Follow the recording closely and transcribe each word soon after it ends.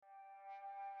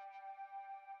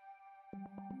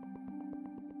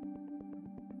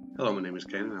Hello, my name is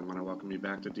Ken, and I want to welcome you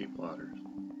back to Deep Waters.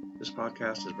 This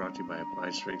podcast is brought to you by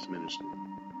Applied Strengths Ministry,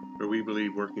 where we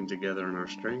believe working together in our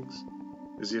strengths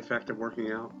is the effect of working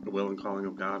out the will and calling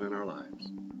of God in our lives.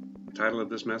 The title of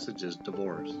this message is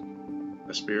Divorce,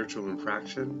 a spiritual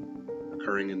infraction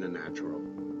occurring in the natural.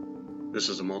 This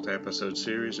is a multi-episode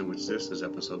series in which this is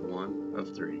episode 1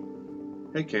 of 3.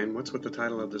 Hey Ken, what's with the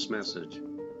title of this message?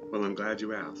 Well, I'm glad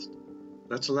you asked.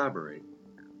 Let's elaborate.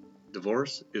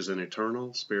 Divorce is an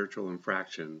eternal spiritual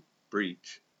infraction,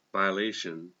 breach,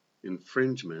 violation,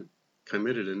 infringement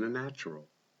committed in the natural.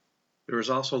 There is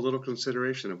also little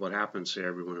consideration of what happens to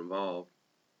everyone involved,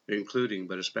 including,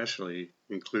 but especially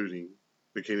including,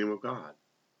 the kingdom of God.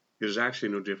 It is actually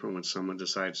no different when someone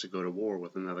decides to go to war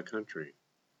with another country.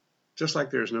 Just like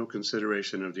there is no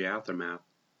consideration of the aftermath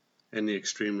and the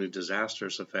extremely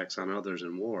disastrous effects on others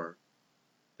in war,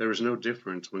 there is no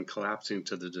difference when collapsing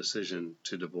to the decision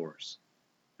to divorce.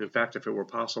 In fact, if it were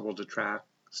possible to track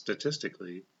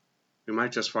statistically, we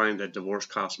might just find that divorce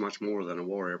costs much more than a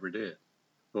war ever did.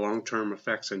 The long-term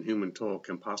effects and human toll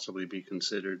can possibly be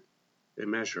considered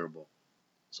immeasurable.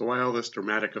 So why all this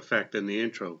dramatic effect in the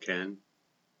intro, Ken?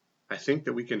 I think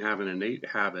that we can have an innate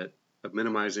habit of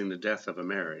minimizing the death of a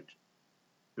marriage.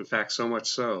 In fact, so much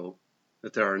so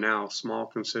that there are now small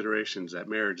considerations that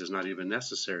marriage is not even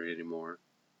necessary anymore,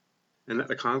 and that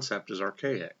the concept is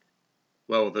archaic.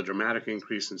 Well, with the dramatic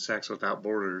increase in sex without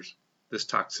borders, this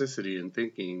toxicity in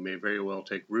thinking may very well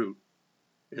take root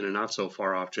in a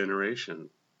not-so-far-off generation.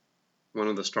 One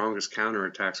of the strongest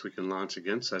counterattacks we can launch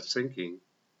against such thinking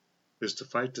is to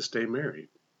fight to stay married.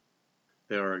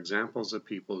 There are examples of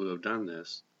people who have done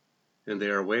this, and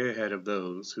they are way ahead of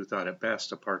those who thought it best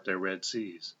to part their Red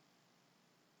Seas.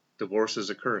 Divorce is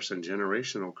a curse, and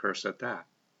generational curse at that.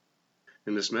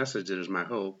 In this message, it is my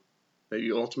hope that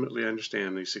you ultimately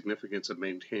understand the significance of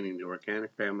maintaining the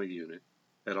organic family unit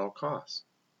at all costs.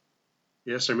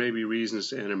 Yes, there may be reasons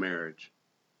to end a marriage,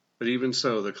 but even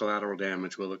so, the collateral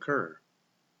damage will occur.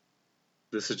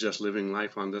 This is just living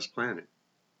life on this planet.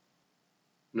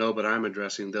 No, but I'm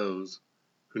addressing those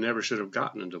who never should have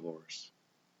gotten a divorce.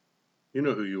 You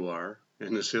know who you are,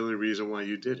 and the silly reason why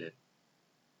you did it.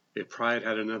 If pride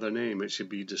had another name, it should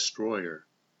be destroyer,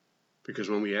 because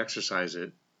when we exercise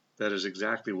it, that is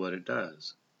exactly what it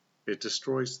does. It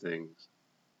destroys things.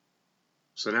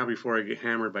 So now before I get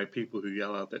hammered by people who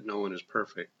yell out that no one is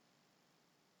perfect,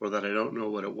 or that I don't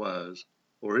know what it was,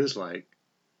 or is like,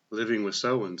 living with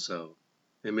so-and-so,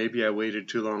 and maybe I waited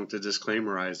too long to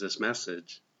disclaimerize this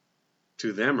message,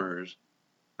 to themers,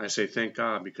 I say thank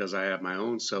God because I have my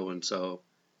own so-and-so,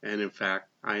 and in fact,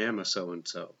 I am a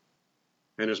so-and-so.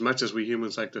 And as much as we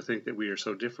humans like to think that we are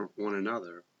so different from one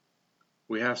another,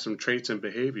 we have some traits and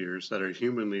behaviors that are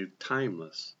humanly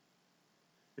timeless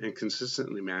and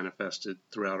consistently manifested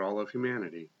throughout all of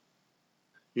humanity.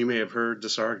 You may have heard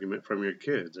this argument from your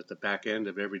kids at the back end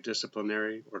of every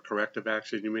disciplinary or corrective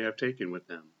action you may have taken with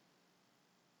them.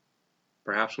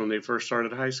 Perhaps when they first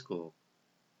started high school.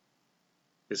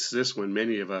 It's this when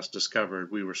many of us discovered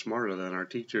we were smarter than our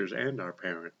teachers and our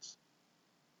parents.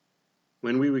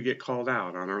 When we would get called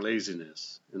out on our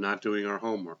laziness and not doing our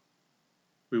homework,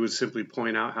 we would simply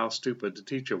point out how stupid the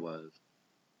teacher was,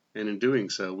 and in doing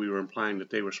so, we were implying that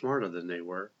they were smarter than they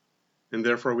were, and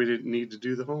therefore we didn't need to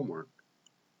do the homework.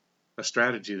 A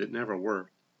strategy that never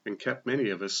worked and kept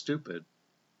many of us stupid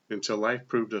until life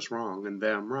proved us wrong and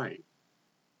them right.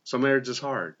 So marriage is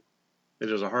hard. It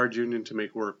is a hard union to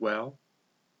make work well,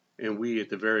 and we, at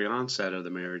the very onset of the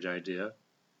marriage idea,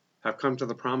 have come to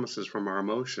the promises from our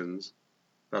emotions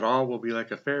that all will be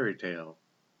like a fairy tale,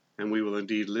 and we will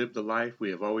indeed live the life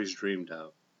we have always dreamed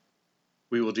of.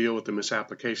 We will deal with the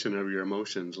misapplication of your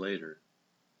emotions later.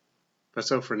 But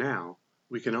so for now,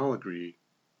 we can all agree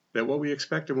that what we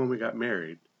expected when we got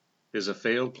married is a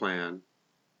failed plan,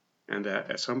 and that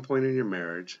at some point in your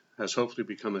marriage has hopefully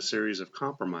become a series of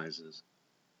compromises,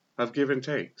 of give and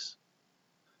takes.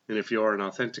 And if you are an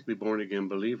authentically born-again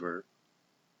believer,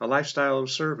 a lifestyle of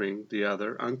serving the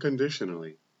other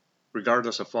unconditionally,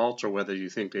 regardless of faults or whether you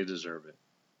think they deserve it.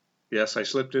 Yes, I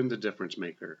slipped in the difference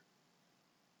maker.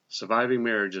 Surviving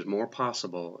marriage is more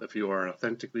possible if you are an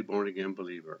authentically born-again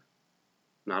believer.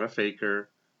 Not a faker,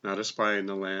 not a spy in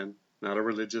the land, not a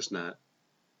religious nut,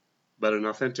 but an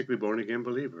authentically born-again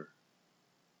believer.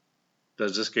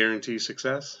 Does this guarantee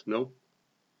success? Nope.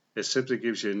 It simply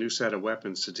gives you a new set of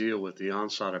weapons to deal with the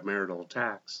onslaught of marital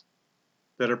attacks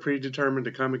that are predetermined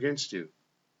to come against you.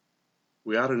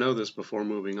 We ought to know this before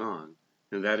moving on,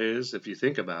 and that is, if you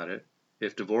think about it,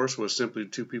 if divorce was simply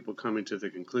two people coming to the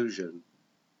conclusion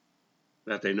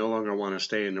that they no longer want to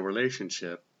stay in the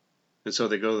relationship, and so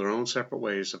they go their own separate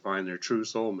ways to find their true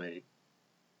soulmate.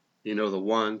 You know, the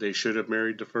one they should have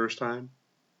married the first time?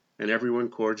 And everyone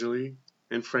cordially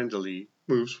and friendlily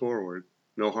moves forward,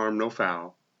 no harm, no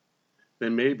foul.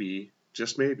 Then maybe,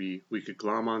 just maybe, we could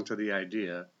glom onto the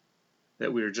idea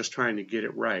that we are just trying to get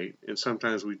it right, and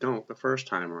sometimes we don't the first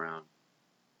time around.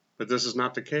 But this is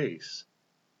not the case.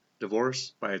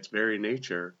 Divorce, by its very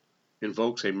nature,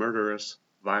 invokes a murderous,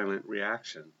 violent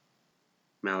reaction.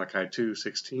 Malachi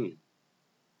 2:16.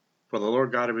 For the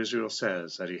Lord God of Israel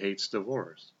says that he hates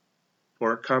divorce,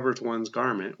 for it covers one's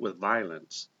garment with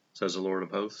violence, says the Lord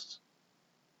of hosts.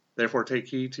 Therefore take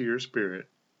heed to your spirit,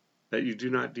 that you do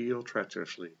not deal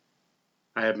treacherously.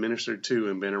 I have ministered to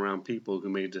and been around people who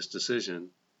made this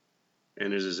decision,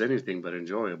 and it is anything but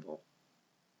enjoyable.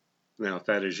 Now, if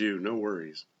that is you, no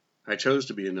worries. I chose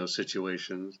to be in those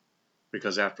situations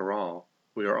because, after all,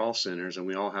 we are all sinners and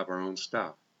we all have our own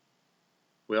stuff.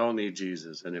 We all need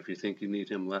Jesus, and if you think you need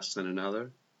him less than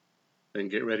another, then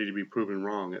get ready to be proven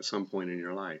wrong at some point in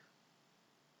your life.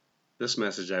 This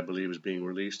message, I believe, is being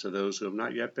released to those who have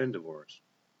not yet been divorced,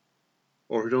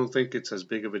 or who don't think it's as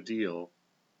big of a deal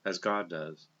as God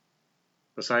does.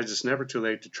 Besides, it's never too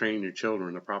late to train your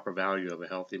children the proper value of a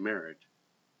healthy marriage,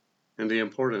 and the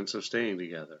importance of staying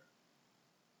together.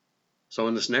 So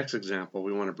in this next example,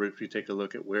 we want to briefly take a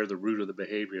look at where the root of the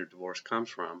behavior of divorce comes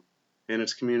from, and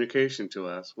its communication to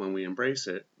us when we embrace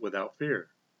it without fear.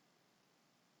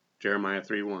 Jeremiah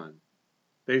 3:1.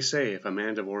 They say, if a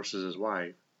man divorces his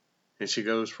wife, and she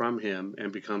goes from him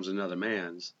and becomes another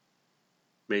man's,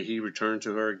 may he return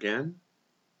to her again?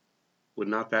 Would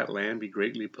not that land be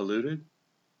greatly polluted?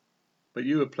 But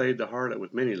you have played the harlot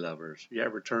with many lovers,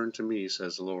 yet return to me,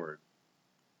 says the Lord.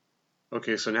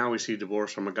 Okay, so now we see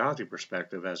divorce from a godly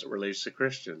perspective as it relates to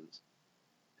Christians,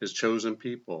 his chosen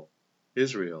people,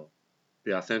 Israel,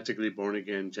 the authentically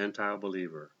born-again Gentile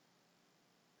believer.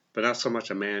 But not so much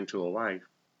a man to a wife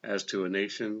as to a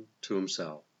nation to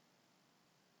himself.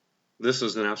 This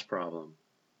is an us problem.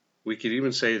 We could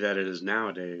even say that it is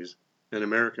nowadays an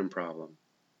American problem.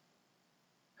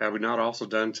 Have we not also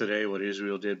done today what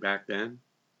Israel did back then?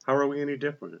 How are we any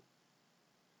different?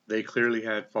 They clearly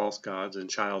had false gods and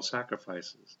child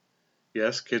sacrifices.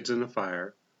 Yes, kids in the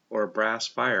fire, or a brass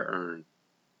fire urn.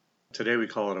 Today we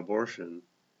call it abortion,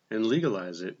 and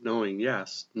legalize it, knowing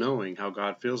how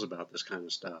God feels about this kind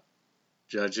of stuff.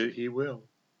 Judge it he will.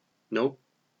 Nope.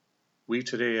 We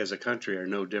today as a country are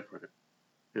no different.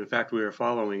 In fact, we are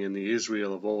following in the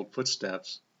Israel of old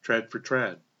footsteps, tread for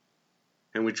tread.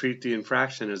 And we treat the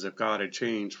infraction as if God had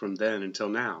changed from then until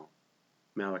now.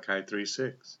 Malachi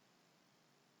 3:6.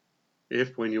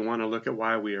 If, when you want to look at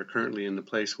why we are currently in the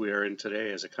place we are in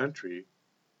today as a country,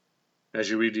 as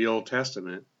you read the Old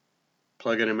Testament,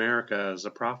 plug in America as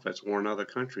the prophets warn other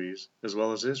countries as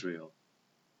well as Israel.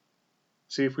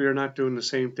 See if we are not doing the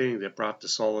same thing that brought the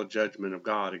solid judgment of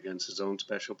God against his own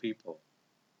special people.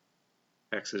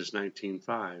 Exodus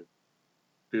 19:5,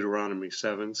 Deuteronomy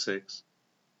 7:6,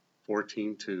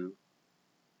 14:2,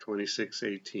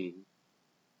 26:18,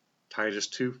 Titus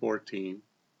 2:14,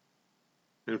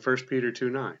 and 1 Peter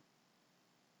 2:9.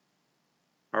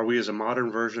 Are we as a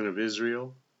modern version of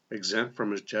Israel exempt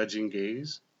from his judging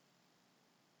gaze?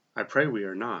 I pray we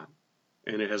are not,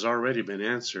 and it has already been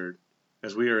answered,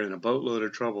 as we are in a boatload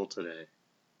of trouble today.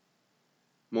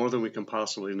 More than we can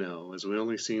possibly know, as we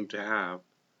only seem to have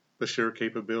the sure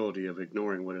capability of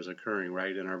ignoring what is occurring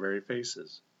right in our very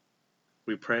faces.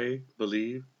 We pray,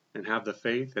 believe, and have the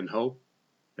faith and hope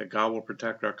that God will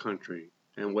protect our country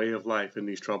and way of life in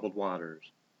these troubled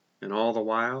waters, and all the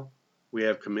while we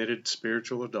have committed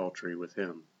spiritual adultery with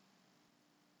him.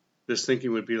 This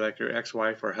thinking would be like your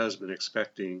ex-wife or husband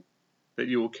expecting that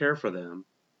you will care for them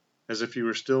as if you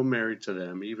were still married to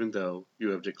them even though you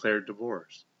have declared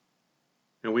divorce.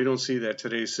 And we don't see that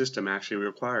today's system actually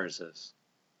requires this.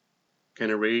 Can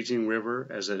a raging river,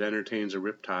 as it entertains a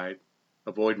riptide,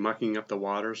 avoid mucking up the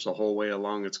waters the whole way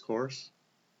along its course?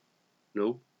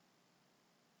 Nope.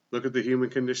 Look at the human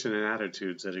condition and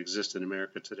attitudes that exist in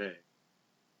America today.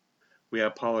 We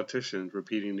have politicians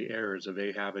repeating the errors of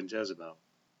Ahab and Jezebel,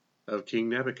 of King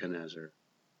Nebuchadnezzar,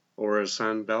 or his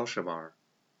son Belshazzar,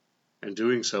 and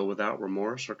doing so without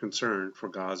remorse or concern for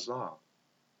God's law.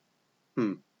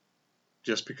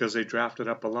 Just because they drafted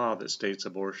up a law that states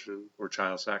abortion or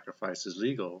child sacrifice is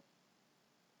legal,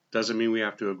 doesn't mean we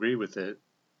have to agree with it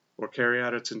or carry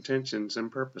out its intentions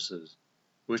and purposes,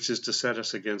 which is to set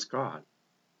us against God.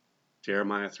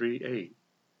 Jeremiah 3:8.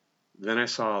 Then I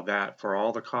saw that for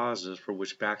all the causes for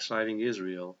which backsliding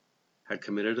Israel had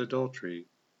committed adultery,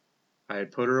 I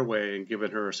had put her away and given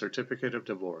her a certificate of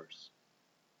divorce.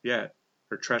 Yet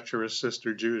her treacherous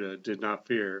sister Judah did not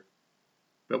fear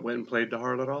but went and played the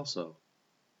harlot also.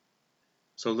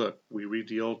 So look, we read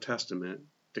the Old Testament,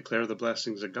 declare the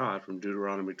blessings of God from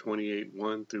Deuteronomy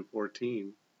 28:1 through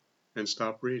 14, and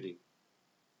stop reading.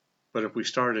 But if we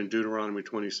start in Deuteronomy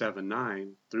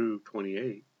 27:9 through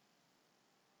 28,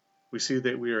 we see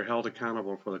that we are held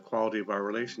accountable for the quality of our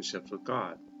relationships with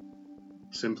God.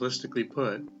 Simplistically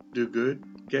put, do good,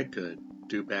 get good.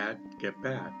 Do bad, get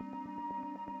bad.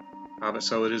 But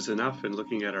so it is enough in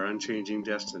looking at our unchanging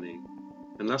destiny,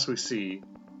 unless we see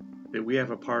that we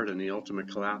have a part in the ultimate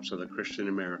collapse of the Christian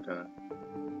America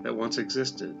that once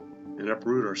existed, and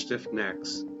uproot our stiff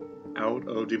necks out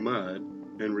o' the mud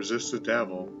and resist the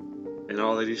devil and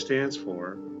all that he stands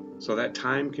for, so that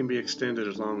time can be extended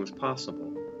as long as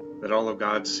possible, that all of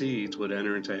God's seeds would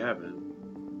enter into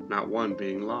heaven, not one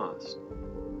being lost.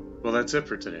 Well, that's it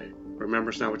for today. Remember,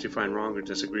 it's not what you find wrong or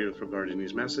disagree with regarding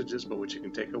these messages, but what you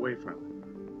can take away from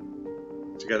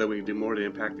it. Together we can do more to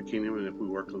impact the kingdom than if we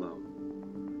work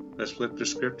alone. Let's flip the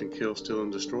script and kill, steal,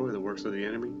 and destroy the works of the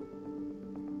enemy,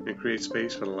 and create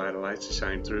space for the light of lights to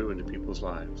shine through into people's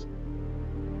lives.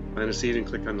 Plant a seed and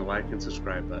click on the like and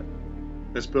subscribe button.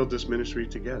 Let's build this ministry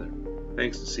together.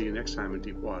 Thanks, and see you next time in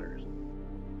Deep Waters.